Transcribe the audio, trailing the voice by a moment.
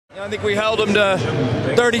I think we held him to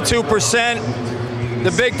 32%.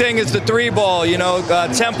 The big thing is the three ball. You know,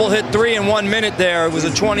 Temple hit 3 in 1 minute there. It was a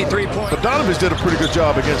 23-point. Bogdanovich did a pretty good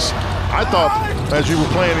job against, I thought, as you were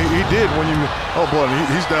playing, he did when you, oh boy,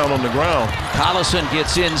 he's down on the ground. Collison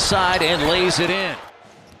gets inside and lays it in.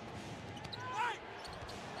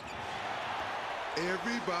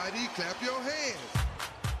 Everybody clap your hands.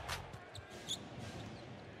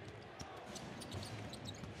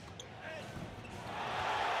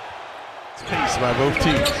 Pace by both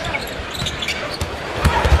teams.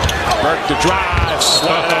 Burke to drive,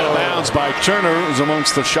 slid out of bounds by Turner, who's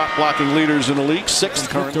amongst the shot blocking leaders in the league, 6th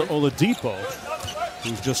currently. Oladipo,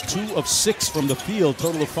 who's just 2 of 6 from the field,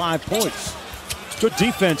 total of 5 points. Good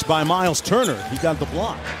defense by Myles Turner. He got the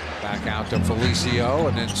block. Back out to Felicio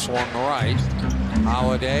and then swung right.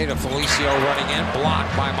 Holiday to Felicio running in,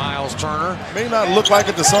 blocked by Myles Turner. May not look like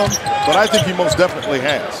it to some, but I think he most definitely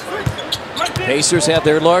has. Pacers have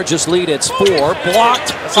their largest lead. It's 4.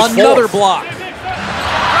 Blocked. Another block.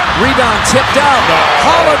 Rebound tipped out.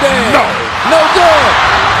 Holiday. No good.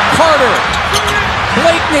 Carter.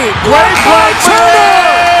 Blakeney. Great by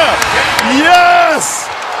Turner. Yes.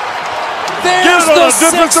 There's Get it on the a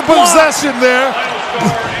defensive possession there.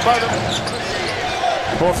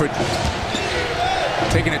 Horford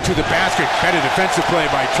taking it to the basket. Better defensive play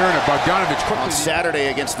by Turner. Bogdanovich quickly. On Saturday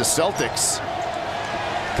against the Celtics.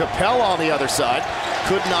 Capella on the other side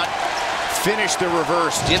could not finish the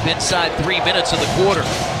reverse. Dip inside 3 minutes of the quarter.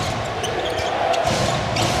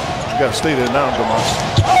 You got to stay there now,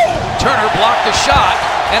 Demarcus. Turner blocked the shot,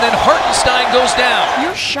 and then Hartenstein goes down.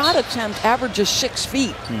 Your shot attempt averages 6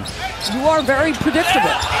 feet. You are very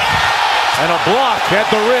predictable. And a block at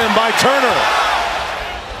the rim by Turner.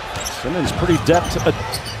 Simmons pretty deft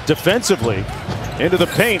defensively into the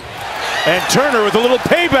paint. And Turner with a little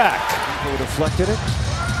payback. Deflected it.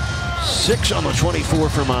 6 on the 24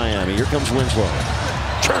 for Miami. Here comes Winslow.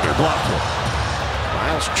 Turner blocked it.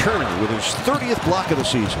 Myles Turner with his 30th block of the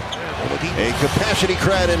season. A capacity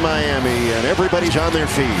crowd in Miami, and everybody's on their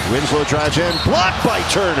feet. Winslow drives in, blocked by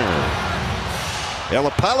Turner. Well,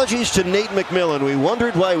 apologies to Nate McMillan. We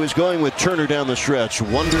wondered why he was going with Turner down the stretch. Chris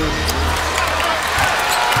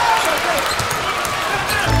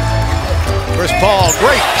Paul,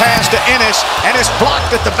 great pass to Ennis, and it's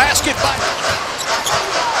blocked at the basket by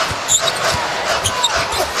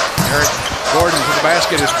Eric Gordon to the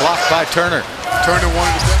basket is blocked by Turner. Turner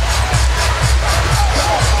wanted to.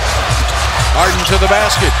 Harden to the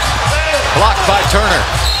basket. Blocked by Turner.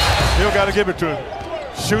 Still got to give it to him.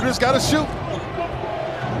 Shooters got to shoot.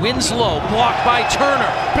 Winslow blocked by Turner.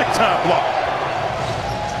 Big time block.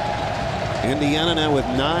 Indiana now with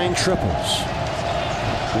 9 triples.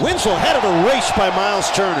 Winslow had it erased by Myles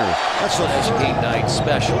Turner. That's the game night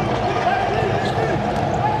special.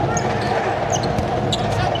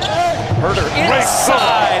 Herter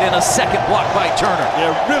inside and a second block by Turner.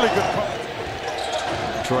 Yeah, really good call.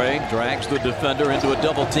 Trey drags the defender into a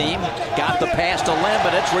double team. Got the pass to Lamb,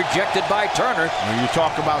 but it's rejected by Turner. When you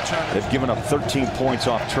talk about Turner, they've given up 13 points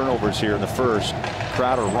off turnovers here in the first.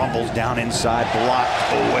 Crowder rumbles down inside,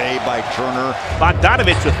 blocked away by Turner.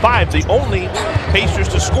 Bogdanovich with 5, the only Pacers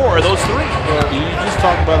to score those 3. You just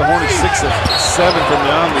talked about the Hornets 6 of 7 from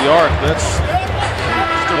beyond the arc. That's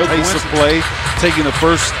the pace of play, taking the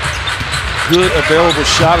first good available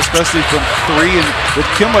shot, especially from 3, and with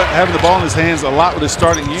Kemba having the ball in his hands a lot with his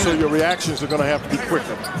starting unit. So your reactions are going to have to be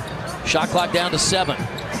quicker. Shot clock down to 7.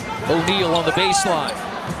 O'Neal on the baseline.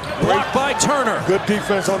 Blocked by Turner. Good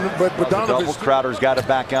defense on the double. Crowder's got it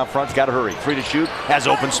back out front. Got to hurry. 3 to shoot. Has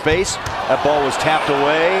open space. That ball was tapped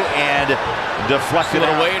away and deflected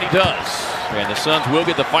away, and he does. And the Suns will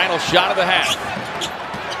get the final shot of the half.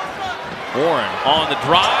 Warren on the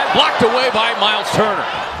drive, blocked away by Myles Turner.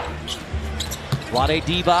 Vlade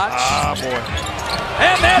Divac. Ah, boy.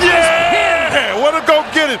 And that is him. Way to go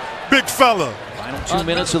get it, big fella. Final 2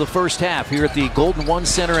 minutes of the first half here at the Golden One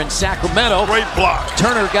Center in Sacramento. Great block.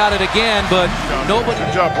 Turner got it again, but nobody.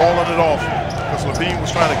 Good job balling it off because Levine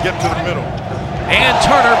was trying to get to the middle. And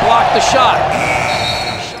Turner blocked the shot.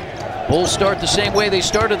 Bulls start the same way they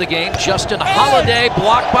started the game. Justin Holiday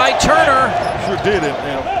blocked by Turner. Sure did it,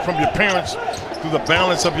 from your parents through the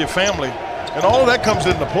balance of your family. And all of that comes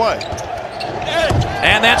into play.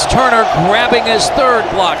 And that's Turner grabbing his 3rd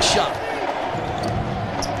block shot.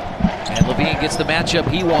 And Levine gets the matchup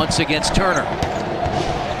he wants against Turner.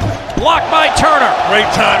 Blocked by Turner. Great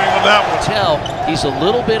timing on that one. Tell he's a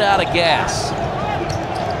little bit out of gas.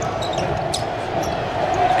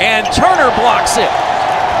 And Turner blocks it.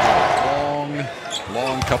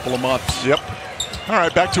 Long couple of months. Yep. All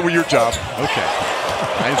right, back to your job. Okay.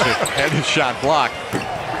 I had his shot blocked.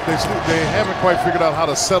 they haven't quite figured out how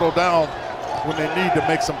to settle down when they need to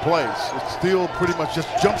make some plays. It's still pretty much just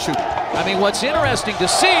jump shooting. I mean, what's interesting to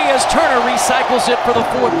see is Turner recycles it for the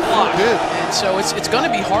fourth block. And so it's going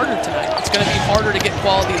to be harder tonight. It's going to be harder to get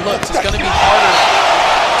quality looks. It's going to be harder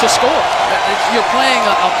to score. You're playing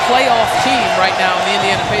a playoff team right now in the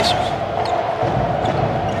Indiana Pacers.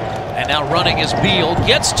 And now running is Beal,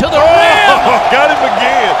 gets to the rim! Got him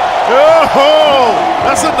again. Oh,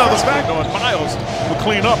 that's another back on. Myles will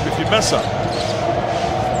clean up if you mess up.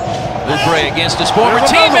 Oubre against his former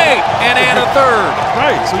teammate and a third.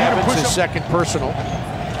 Right, so you can Evans push his him. second personal.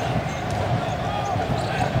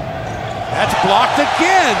 That's blocked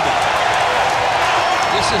again.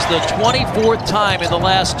 This is the 24th time in the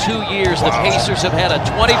last 2 years the Pacers have had a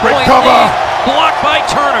 20-point cover. lead blocked by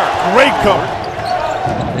Turner. Great cover.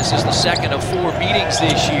 This is the second of 4 meetings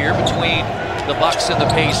this year between the Bucks and the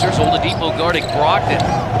Pacers. Oladipo guarding Brogdon.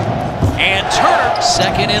 And Turner,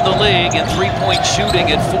 second in the league in three-point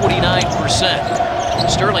shooting at 49%.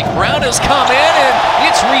 Sterling Brown has come in, and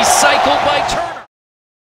it's